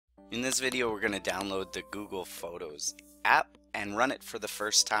In this video, we're going to download the Google Photos app and run it for the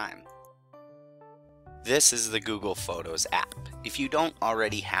first time. This is the Google Photos app. If you don't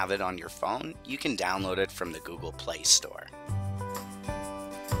already have it on your phone, you can download it from the Google Play Store.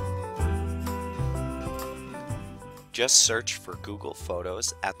 Just search for Google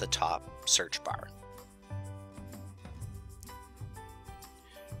Photos at the top search bar.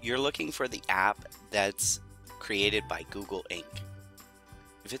 You're looking for the app that's created by Google Inc.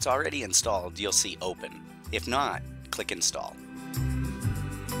 If it's already installed, you'll see Open. If not, click Install.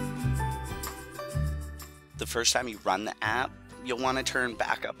 The first time you run the app, you'll want to turn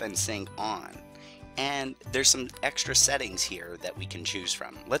Backup and Sync on. And there's some extra settings here that we can choose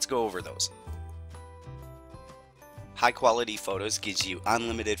from. Let's go over those. High quality photos gives you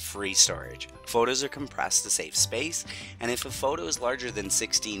unlimited free storage. Photos are compressed to save space, and if a photo is larger than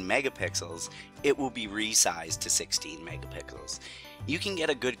 16 megapixels, it will be resized to 16 megapixels. You can get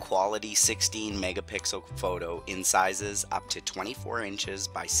a good quality 16 megapixel photo in sizes up to 24 inches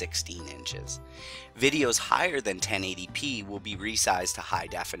by 16 inches. Videos higher than 1080p will be resized to high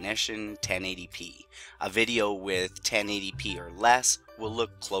definition 1080p. A video with 1080p or less will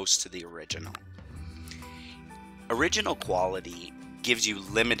look close to the original. Original quality gives you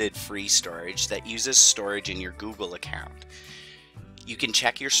limited free storage that uses storage in your Google account. You can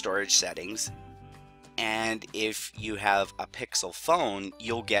check your storage settings, and if you have a Pixel phone,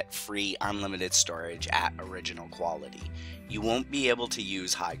 you'll get free unlimited storage at original quality. You won't be able to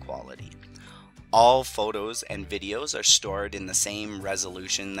use high quality. All photos and videos are stored in the same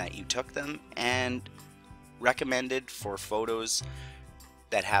resolution that you took them, and recommended for photos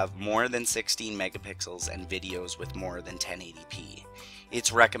that have more than 16 megapixels and videos with more than 1080p. It's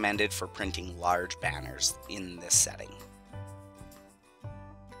recommended for printing large banners in this setting.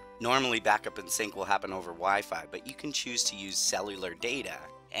 Normally backup and sync will happen over Wi-Fi, but you can choose to use cellular data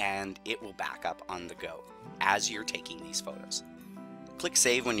and it will back up on the go as you're taking these photos. Click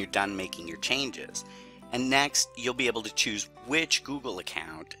Save when you're done making your changes, and next you'll be able to choose which Google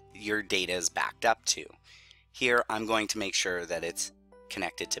account your data is backed up to. Here I'm going to make sure that it's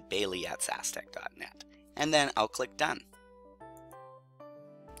connected to bailey@sastech.net, and then I'll click Done.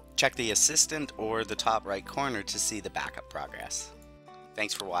 Check the assistant or the top right corner to see the backup progress.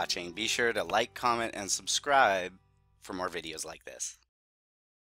 Thanks for watching. Be sure to like, comment, and subscribe for more videos like this.